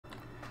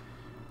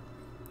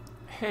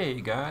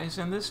Hey guys,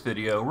 in this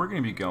video we're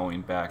going to be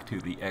going back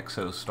to the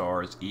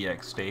Exostars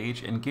EX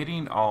stage and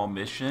getting all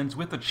missions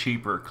with a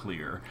cheaper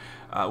clear.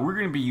 We're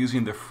going to be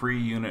using the free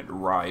unit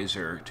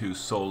Rizer to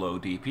solo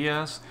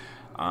DPS.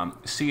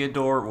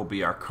 Theodore will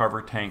be our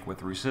cover tank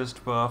with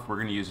resist buff. We're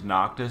going to use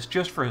Noctis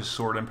just for his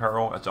sword and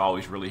peril. That's all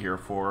he's really here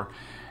for.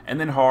 And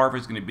then Harv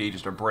is going to be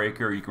just a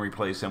breaker. You can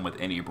replace him with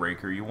any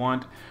breaker you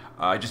want.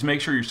 Just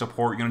make sure your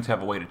support units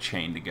have a way to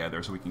chain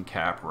together so we can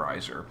cap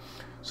Rizer.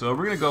 So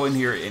we're going to go in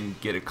here and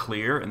get a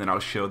clear, and then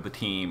I'll show the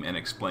team and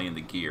explain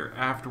the gear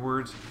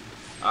afterwards.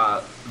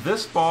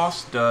 This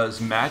boss does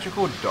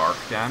magical dark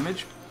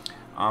damage,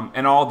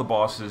 and all the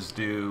bosses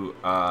do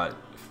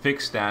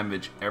fixed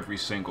damage every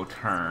single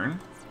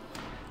turn.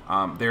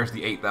 There's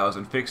the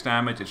 8,000 fixed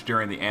damage. It's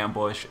during the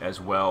ambush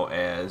as well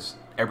as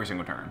every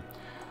single turn.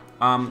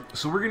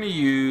 So we're going to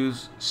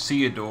use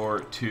Theodore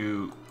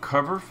to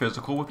cover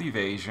physical with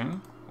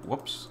evasion.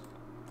 Whoops.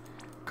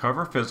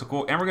 Cover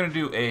physical, and we're going to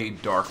do a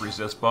dark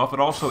resist buff.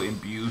 It also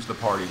imbues the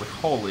party with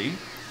holy.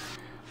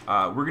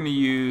 We're going to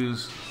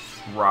use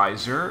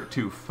Rizer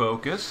to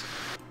focus.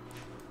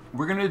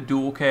 We're going to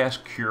dual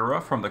cast Cura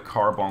from the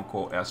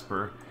Carbuncle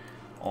Esper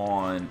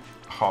on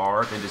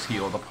Harv and just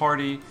heal the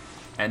party.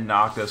 And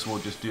Noctis will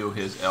just do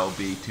his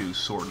LB to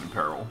Sword and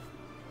Peril.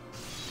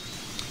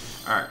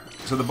 Alright,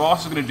 so the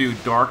boss is going to do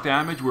dark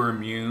damage. We're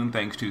immune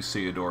thanks to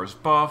Theodore's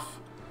buff.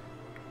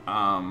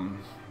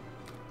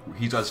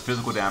 He does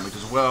physical damage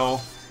as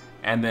well.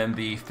 And then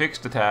the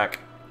fixed attack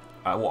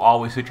will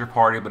always hit your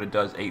party, but it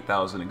does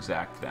 8,000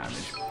 exact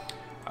damage.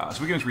 So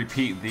we can just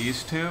repeat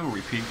these two,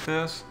 repeat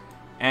this.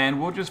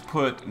 And we'll just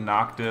put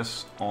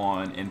Noctis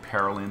on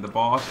imperiling the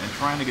boss and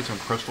trying to get some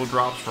crystal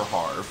drops for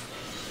Harv.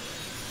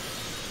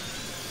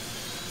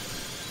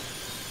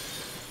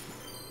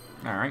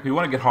 Alright, we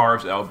want to get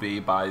Harv's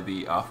LB by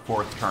the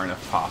 4th turn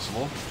if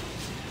possible.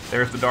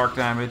 There's the dark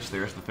damage,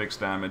 there's the fixed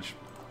damage.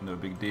 No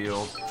big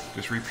deal.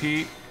 Just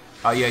repeat.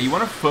 Yeah, you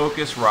want to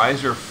focus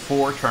Rizer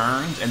 4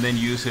 turns and then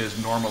use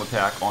his normal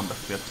attack on the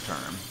 5th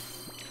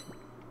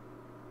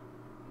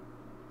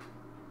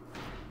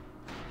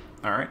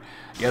turn. Alright.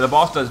 Yeah, the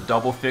boss does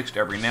double fixed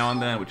every now and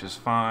then, which is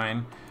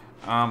fine.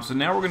 So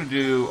now we're going to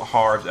do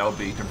Harv's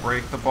LB to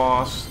break the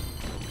boss.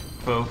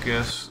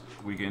 Focus.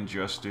 We can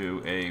just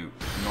do a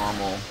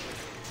normal.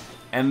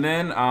 And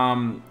then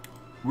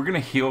we're going to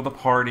heal the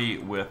party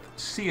with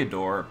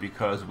Theodore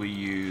because we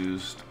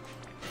used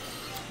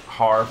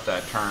Harv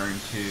that turn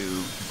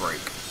to break.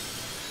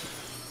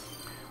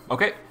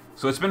 Okay,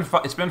 so it's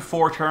been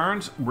 4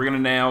 turns. We're gonna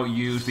now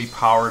use the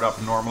powered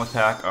up normal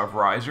attack of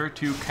Rizer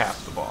to cap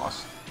the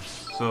boss.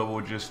 So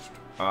we'll just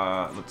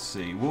let's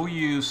see. We'll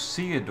use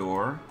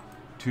Theodore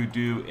to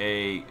do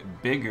a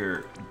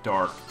bigger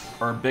dark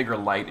or bigger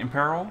light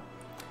imperil,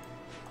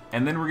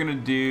 and then we're gonna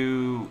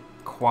do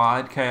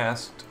quad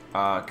cast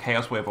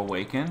Chaos Wave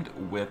Awakened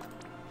with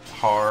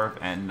Harv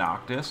and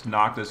Noctis.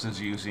 Noctis is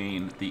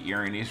using the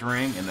Erinys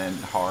ring, and then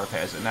Harv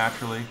has it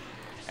naturally.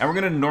 And we're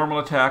going to normal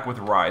attack with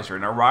Rizer.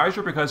 Now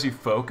Rizer, because he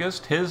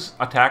focused, his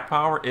attack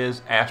power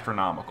is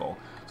astronomical.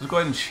 So let's go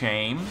ahead and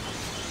chain,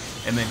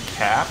 and then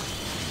cap.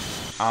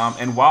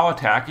 And while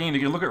attacking,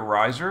 if you look at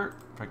Rizer,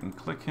 if I can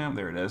click him,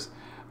 there it is.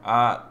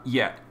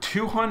 Yeah,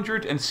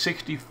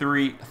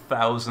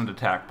 263,000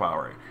 attack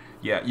power.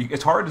 Yeah,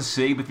 it's hard to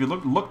see, but if you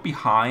look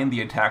behind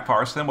the attack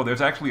power symbol,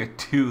 there's actually a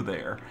 2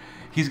 there.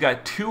 He's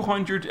got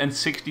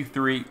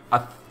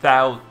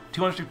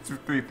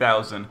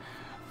 263,000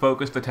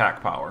 focused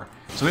attack power.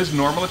 So his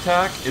normal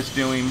attack is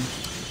doing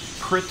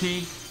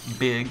pretty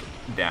big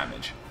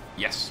damage.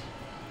 Yes.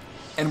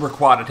 And we're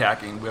quad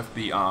attacking with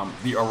the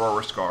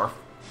Aurora Scarf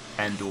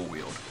and dual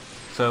wield.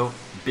 So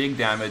big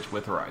damage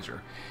with Rizer.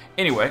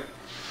 Anyway,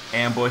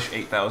 ambush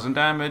 8,000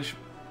 damage.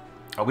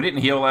 We didn't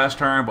heal last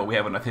turn, but we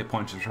have enough hit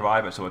points to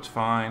survive it, so it's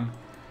fine.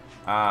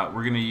 We're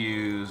going to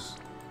use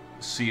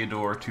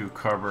Theodore to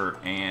cover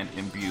and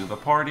imbue the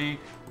party.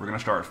 We're going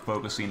to start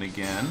focusing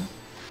again.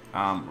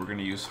 We're going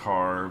to use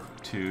Harv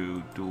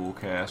to dual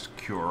cast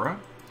Cura.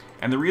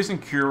 And the reason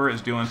Cura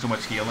is doing so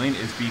much healing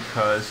is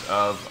because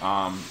of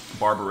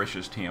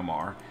Barbaricia's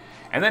TMR.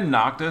 And then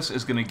Noctis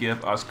is going to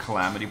give us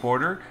Calamity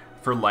Border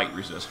for light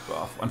resist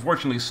buff.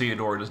 Unfortunately,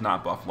 Theodore does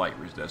not buff light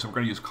resist, so we're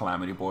going to use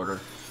Calamity Border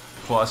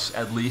plus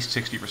at least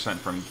 60%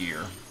 from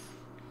gear.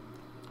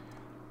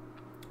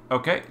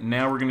 Okay,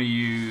 now we're going to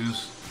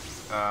use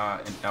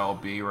an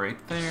LB right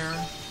there.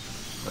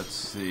 Let's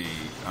see.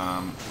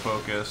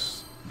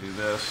 Focus. Do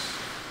this.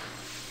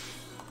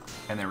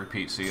 And then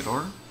repeat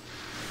Theodore.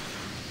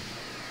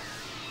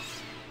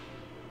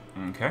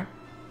 Okay.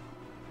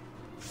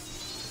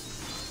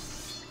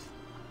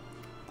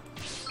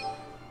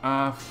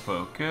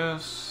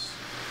 Focus.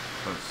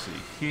 Let's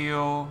see.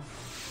 Heal.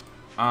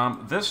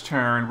 This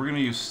turn, we're going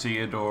to use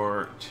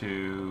Theodore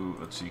to,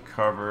 let's see,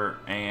 cover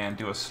and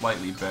do a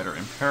slightly better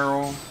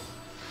imperil.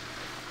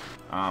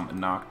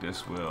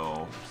 Noctis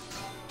will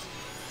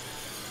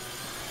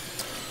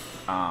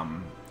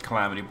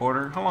Calamity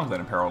Border. How long does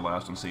that imperil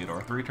last on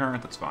Theodore? 3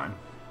 turns? That's fine.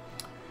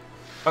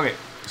 Okay,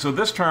 so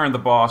this turn the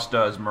boss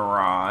does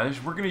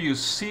Mirage. We're going to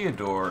use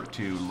Theodore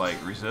to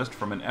light resist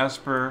from an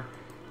Esper.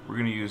 We're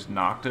going to use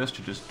Noctis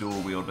to just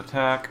dual wield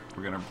attack.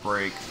 We're going to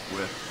break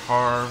with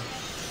Harv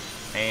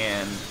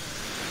and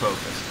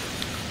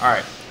focus.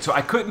 Alright, so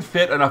I couldn't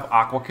fit enough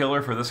Aqua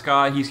Killer for this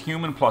guy. He's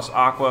human plus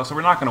Aqua, so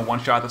we're not going to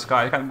one-shot this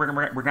guy. We're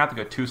going to have to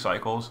go 2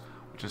 cycles,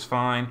 which is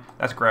fine.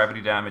 That's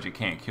gravity damage. It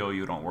can't kill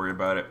you. Don't worry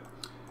about it.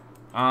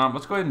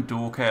 Let's go ahead and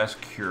dual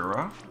cast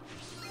Cura.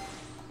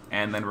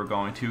 And then we're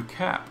going to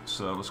cap.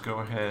 So let's go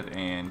ahead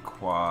and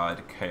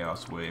quad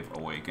Chaos Wave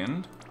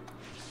Awakened.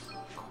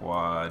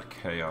 Quad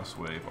Chaos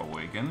Wave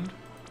Awakened.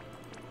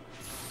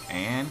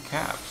 And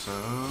cap. So...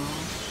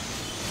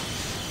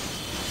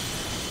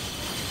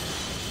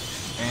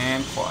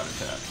 and quad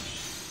attack.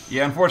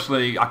 Yeah,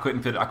 unfortunately I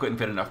couldn't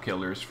fit enough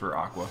killers for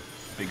Aqua.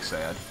 Big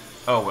sad.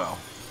 Oh well.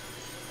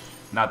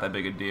 Not that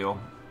big a deal.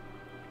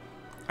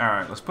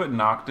 Alright, let's put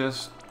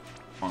Noctis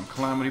on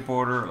Calamity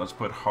Border. Let's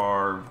put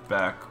Harv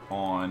back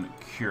on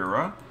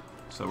Cura.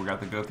 So we're going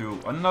to have to go through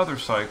another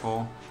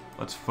cycle.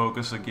 Let's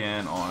focus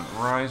again on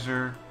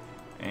Rizer.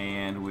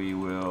 And we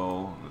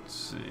will, let's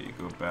see,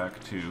 go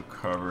back to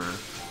cover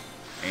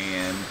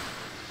and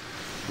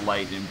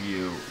light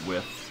imbue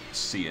with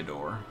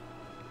Theodore.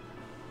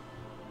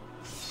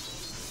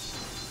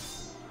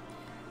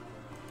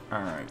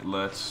 Alright,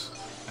 let's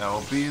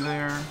LB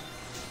there.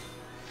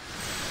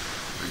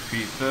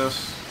 Repeat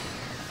this.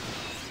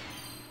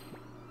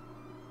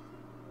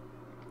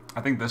 I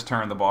think this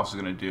turn the boss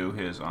is going to do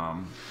his,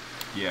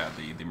 yeah,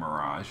 the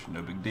Mirage.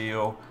 No big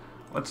deal.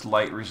 Let's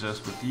light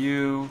resist with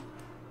you.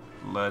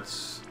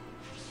 Let's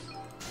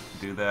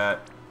do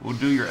that. We'll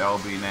do your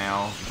LB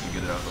now to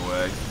get it out of the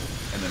way.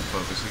 And then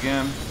focus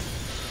again.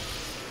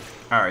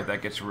 Alright,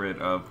 that gets rid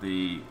of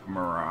the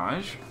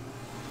Mirage.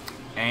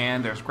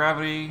 And there's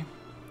gravity.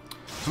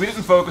 So we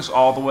didn't focus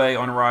all the way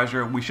on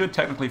Rizer. We should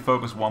technically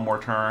focus one more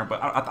turn,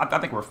 but I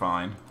think we're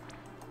fine.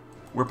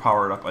 We're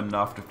powered up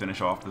enough to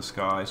finish off this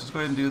guy. So let's go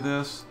ahead and do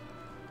this.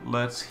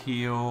 Let's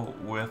heal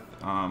with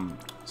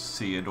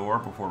Theodore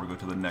before we go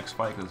to the next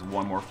fight, because there's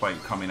one more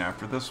fight coming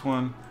after this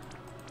one.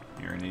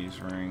 Uranus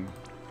ring.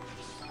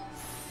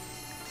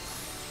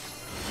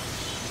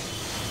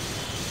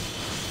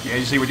 Yeah,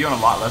 you see, we're doing a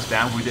lot less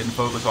damage. We didn't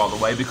focus all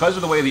the way. Because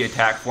of the way the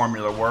attack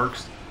formula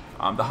works,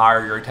 the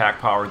higher your attack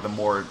power, the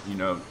more, you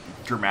know,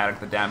 dramatic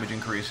the damage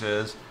increase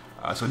is.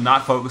 So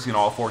not focusing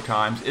all 4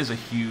 times is a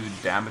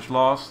huge damage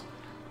loss.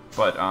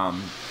 But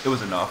it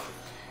was enough.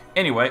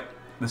 Anyway,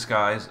 this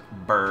guy's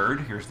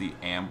bird. Here's the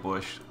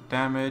ambush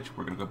damage.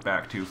 We're going to go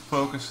back to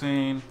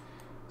focusing.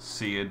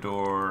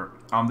 Theodore.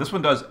 This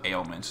one does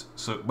ailments,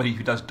 so but he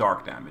does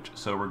dark damage.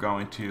 So we're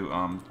going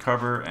to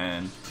cover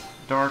and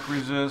dark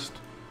resist.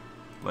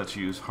 Let's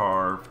use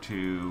Harv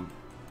to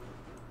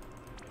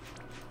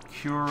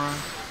Cura.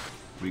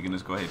 We can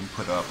just go ahead and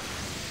put up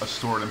a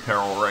Sword in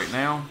Peril right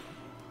now.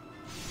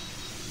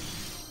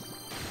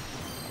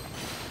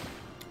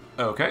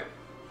 Okay.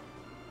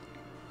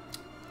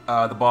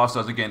 The boss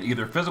does, again,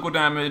 either physical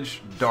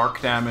damage, dark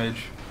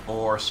damage,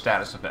 or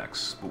status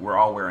effects. But we're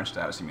all wearing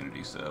status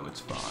immunity, so it's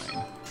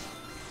fine.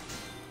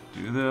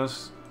 Do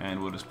this,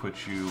 and we'll just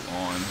put you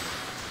on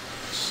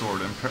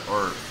Sword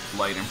or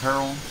Light in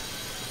Peril.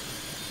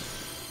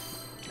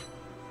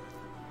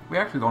 We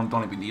actually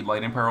don't even need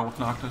Light in Peril with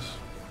Noctis.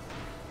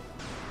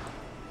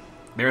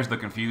 There's the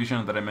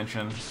confusion that I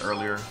mentioned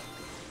earlier.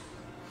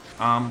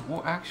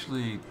 We'll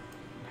actually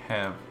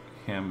have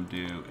him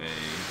do a...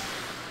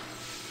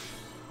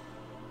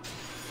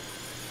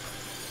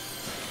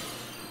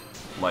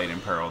 Light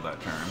in Peril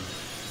that turn.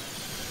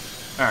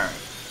 Alright.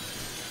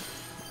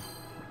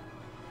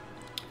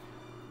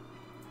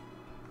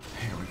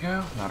 Here we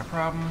go. Not a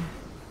problem.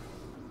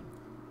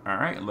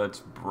 Alright, let's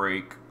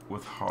break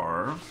with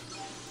Harv.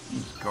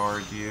 Let's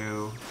guard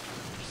you.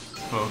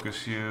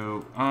 Focus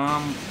you.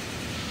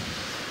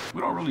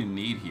 We don't really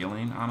need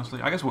healing,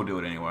 honestly. I guess we'll do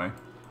it anyway.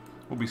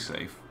 We'll be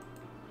safe.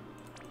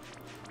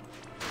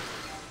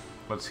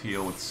 Let's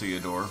heal with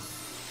Theodore.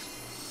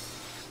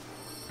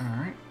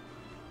 Alright.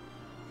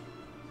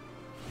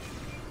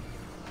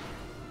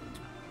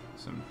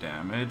 Some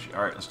damage.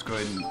 Alright, let's go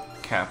ahead and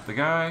cap the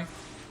guy.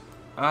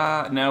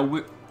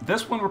 Now,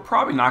 this one we're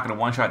probably not going to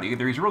one-shot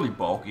either. He's really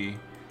bulky.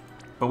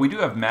 But we do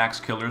have max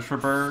killers for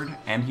bird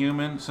and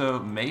human, so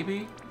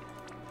maybe.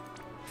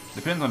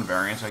 Depends on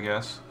variance, I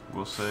guess.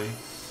 We'll see.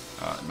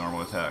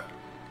 Normal attack.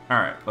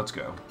 Alright, let's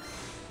go.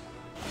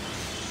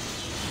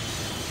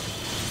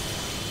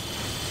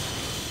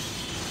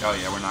 Oh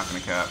yeah, we're not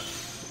going to cap.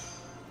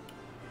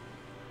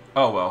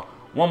 Oh well.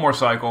 One more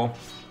cycle.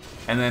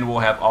 And then we'll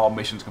have all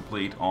missions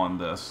complete on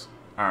this.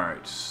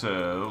 Alright,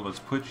 so let's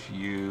put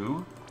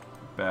you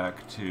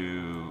back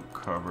to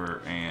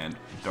cover and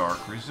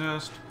dark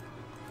resist.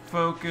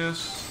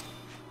 Focus.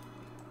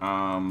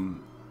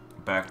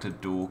 Back to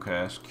dual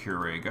cast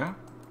Curaga.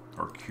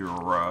 Or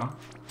Cura.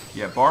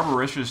 Yeah,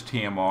 Barbaricia's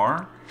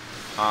TMR.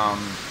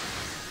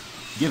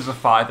 Gives a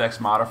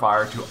 5x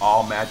modifier to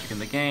all magic in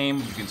the game.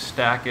 You can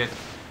stack it.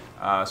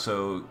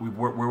 So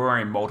we're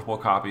wearing multiple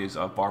copies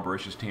of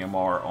Barbaricia's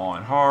TMR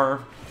on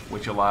Harv.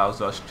 which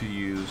allows us to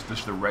use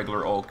just the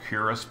regular old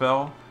Cura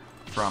spell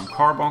from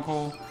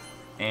Carbuncle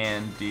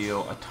and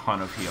deal a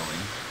ton of healing.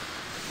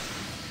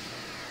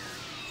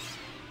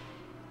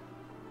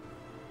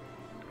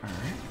 Alright.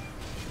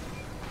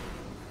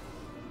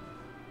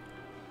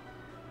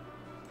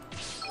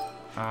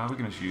 We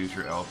can just use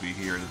your LB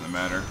here, it doesn't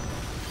matter.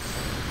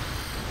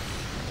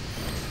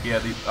 Yeah,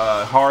 the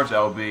Hard's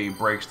LB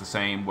breaks the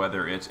same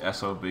whether it's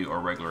SOB or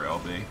regular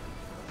LB.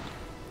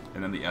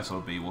 And then the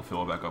SOB will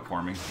fill it back up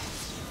for me.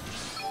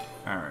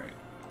 Alright.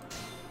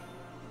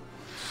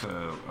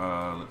 So,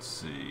 let's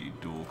see.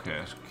 Dual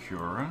cast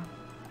Cura.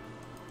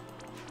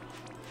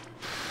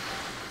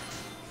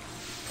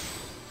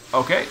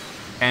 Okay,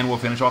 and we'll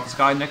finish off this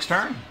guy next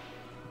turn.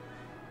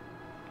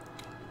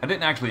 I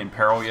didn't actually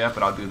imperil yet,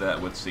 but I'll do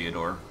that with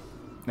Theodore.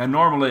 Now,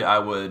 normally I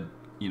would,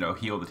 you know,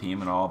 heal the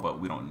team and all, but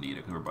we don't need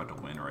it because we're about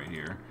to win right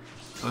here.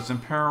 So let's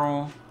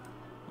imperil.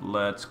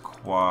 Let's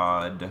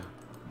quad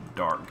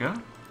Darka.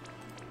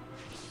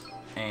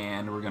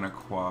 And we're going to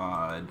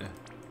quad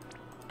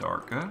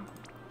Darka.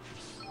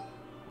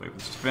 Wait for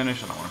this to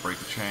finish. I don't want to break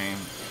the chain.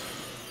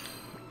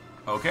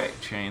 Okay,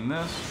 chain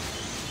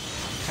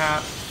this.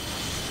 Tap.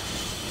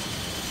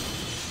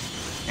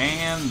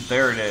 And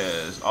there it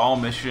is. All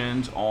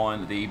missions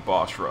on the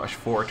boss rush.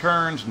 4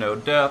 turns, no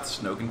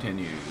deaths, no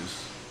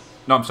continues.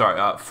 No, I'm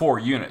sorry, 4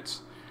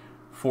 units.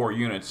 4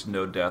 units,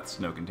 no deaths,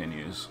 no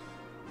continues.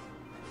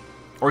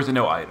 Or is it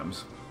no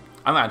items?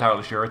 I'm not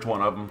entirely sure. It's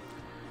one of them.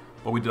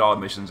 But we did all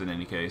the missions in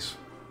any case.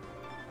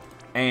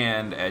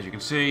 And as you can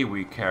see,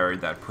 we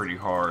carried that pretty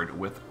hard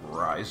with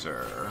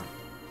Rizer.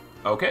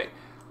 Okay,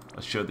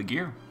 let's show the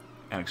gear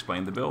and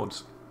explain the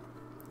builds.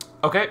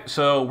 Okay,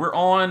 so we're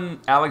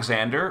on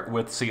Alexander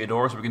with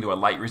Theodore, so we can do a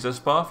light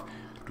resist buff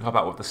to help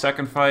out with the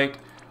second fight.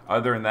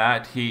 Other than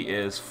that, he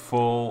is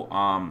full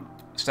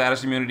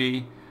status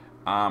immunity.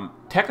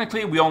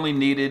 Technically, we only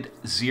needed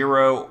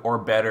 0 or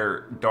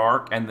better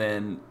dark and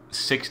then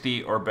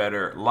 60 or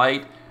better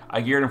light.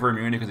 I geared him for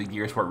immunity because he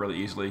gears for it really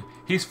easily.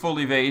 He's full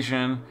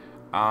evasion.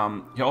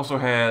 He also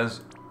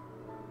has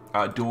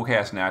dual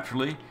cast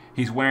naturally.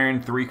 He's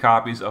wearing 3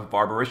 copies of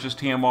Barbaricious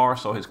TMR,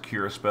 so his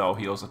Cure spell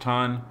heals a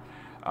ton.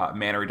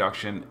 Mana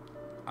reduction.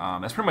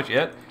 That's pretty much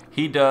it.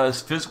 He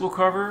does physical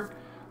cover,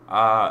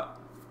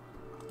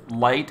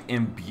 light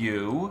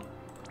imbue.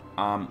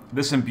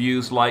 This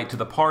imbues light to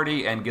the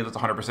party and gives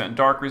us 100%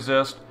 dark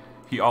resist.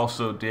 He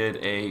also did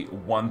a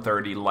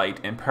 130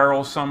 light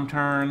imperil some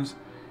turns,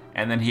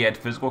 and then he had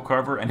physical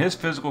cover. And his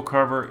physical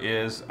cover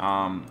is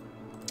a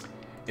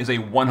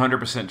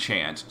 100%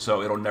 chance,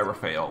 so it'll never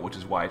fail, which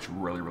is why it's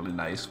really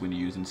nice when you're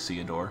using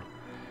Theodore.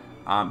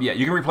 Yeah,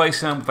 you can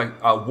replace him with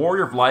like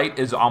Warrior of Light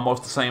is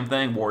almost the same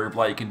thing. Warrior of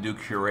Light can do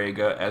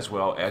Curega as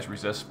well as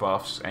resist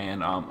buffs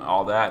and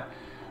all that.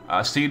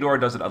 Theodore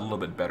does it a little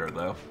bit better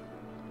though.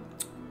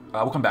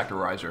 We'll come back to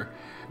Rizer.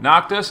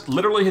 Noctis,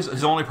 literally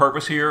his only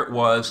purpose here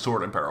was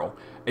Sword and Peril.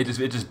 It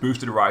just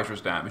boosted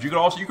Rizer's damage. You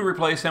could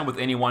replace him with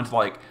anyone to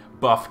like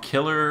buff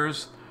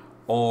killers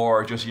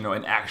or just, you know,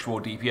 an actual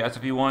DPS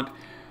if you want.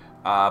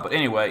 But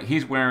anyway,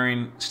 he's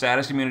wearing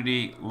status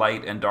immunity,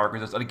 light, and dark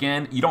resist. And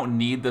again, you don't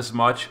need this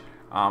much.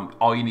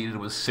 All you needed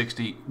was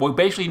 60. Well,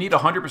 basically, you need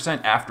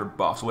 100% after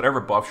buff. So whatever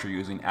buffs you're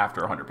using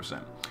after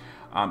 100%.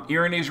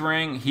 Irene's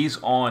Ring, he's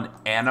on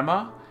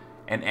Anima.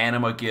 And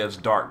Anima gives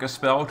Dark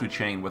spell to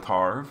chain with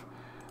Harv.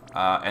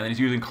 And then he's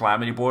using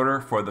Calamity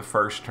Border for the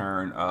first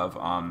turn of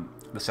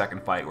the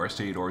second fight where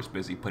Theodore is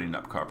busy putting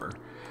up cover.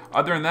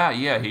 Other than that,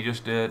 yeah, he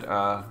just did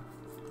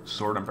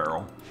Sword and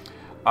Barrel.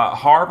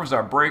 Harv was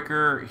our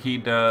breaker. He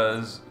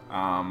does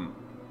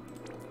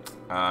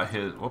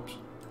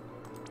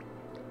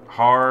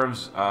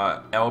Harv's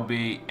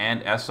LB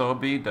and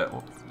SOB. It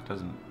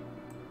doesn't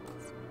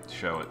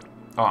show it.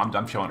 Oh,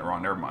 I'm showing it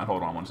wrong. Never mind.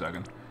 Hold on one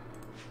second.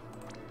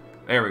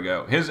 There we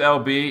go. His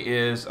LB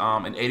is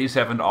an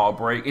 87 to all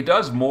break. It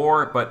does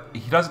more, but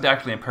he doesn't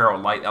actually imperil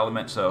light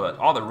element, so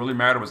all that really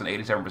mattered was an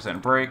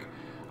 87% break.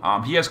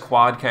 He has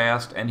quad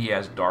cast and he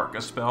has dark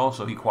spell,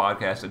 so he quad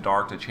casted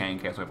dark to chain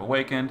cast with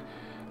Awakened.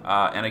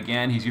 And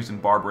again, he's using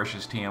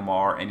Barbaricious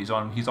TMR, and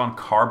he's on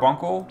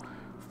Carbuncle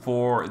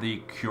for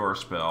the Cure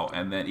spell.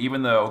 And then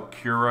even though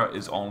Cura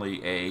is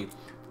only a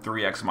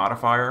 3x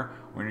modifier,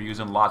 when you're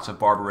using lots of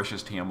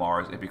Barbaricious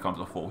TMRs, it becomes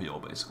a full heal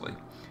basically.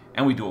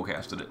 And we dual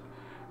casted it.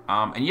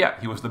 And yeah,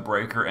 he was the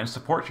breaker and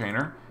support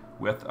chainer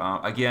with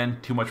again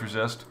too much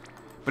resist.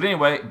 But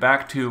anyway,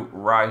 back to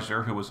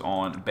Rizer, who was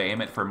on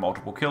Behemoth for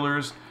multiple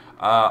killers.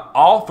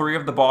 All 3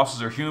 of the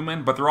bosses are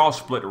human, but they're all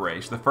split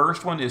race. The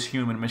first one is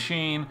human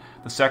machine,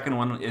 the second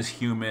one is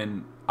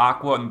human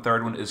aqua, and the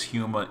third one is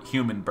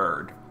human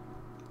bird.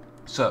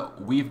 So,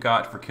 we've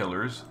got for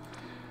killers,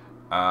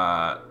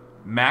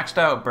 maxed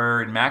out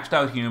bird, maxed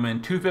out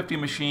human, 250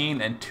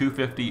 machine, and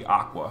 250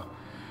 aqua.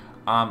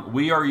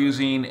 We are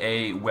using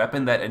a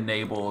weapon that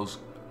enables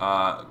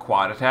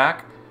quad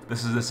attack.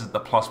 This is the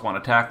 +1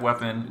 attack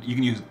weapon. You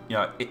can use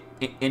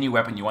any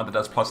weapon you want that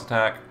does plus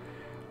attack.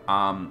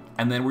 And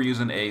then we're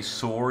using a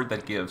sword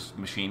that gives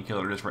machine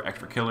killer just for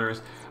extra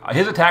killers.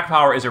 His attack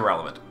power is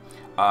irrelevant.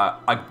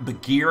 the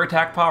gear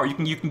attack power. You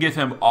can give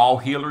him all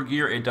healer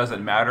gear. It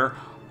doesn't matter.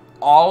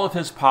 All of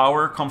his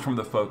power comes from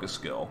the focus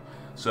skill.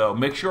 So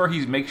make sure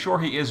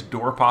he is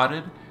door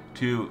potted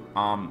to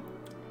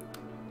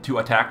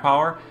attack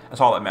power.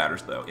 That's all that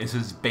matters though. Is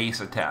his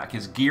base attack.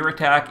 His gear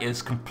attack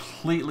is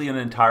completely and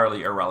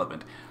entirely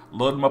irrelevant.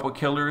 Load him up with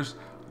killers.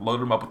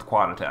 Load him up with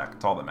quad attack.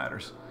 That's all that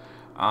matters.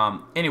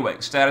 Anyway,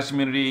 status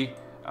immunity.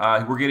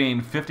 We're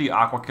getting 50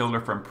 aqua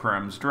killer from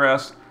Prim's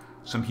dress.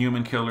 Some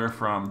human killer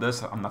from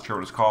this. I'm not sure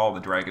what it's called. The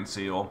dragon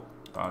seal.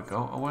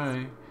 Go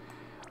away.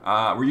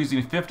 We're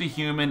using 50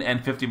 human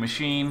and 50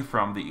 machine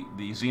from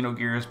the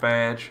Xenogears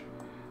badge.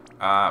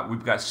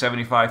 We've got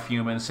 75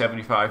 human,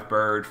 75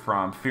 bird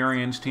from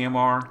Furion's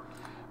TMR.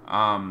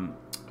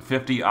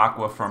 50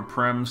 aqua from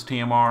Prim's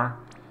TMR.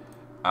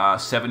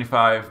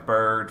 75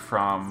 bird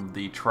from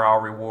the trial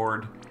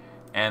reward.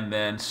 And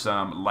then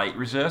some light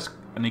resist.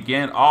 And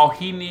again, all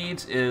he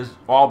needs is,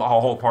 all the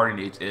whole party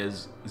needs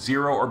is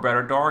 0 or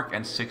better dark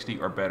and 60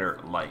 or better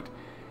light.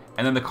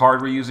 And then the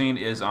card we're using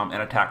is an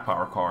attack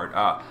power card.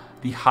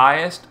 The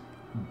highest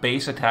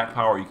base attack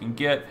power you can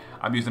get.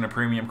 I'm using a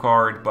premium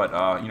card, but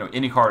you know,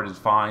 any card is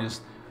fine.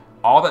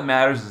 All that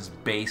matters is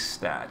base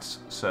stats.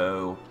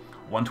 So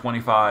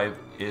 125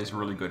 is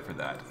really good for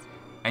that.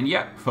 And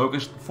yeah,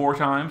 focus 4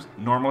 times,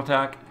 normal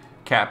attack,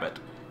 cap it.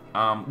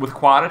 With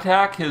quad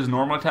attack, his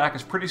normal attack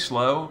is pretty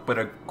slow, but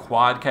a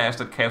quad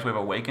casted Chaos Wave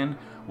Awaken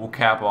will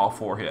cap all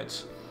 4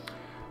 hits.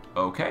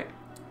 Okay,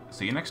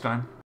 see you next time.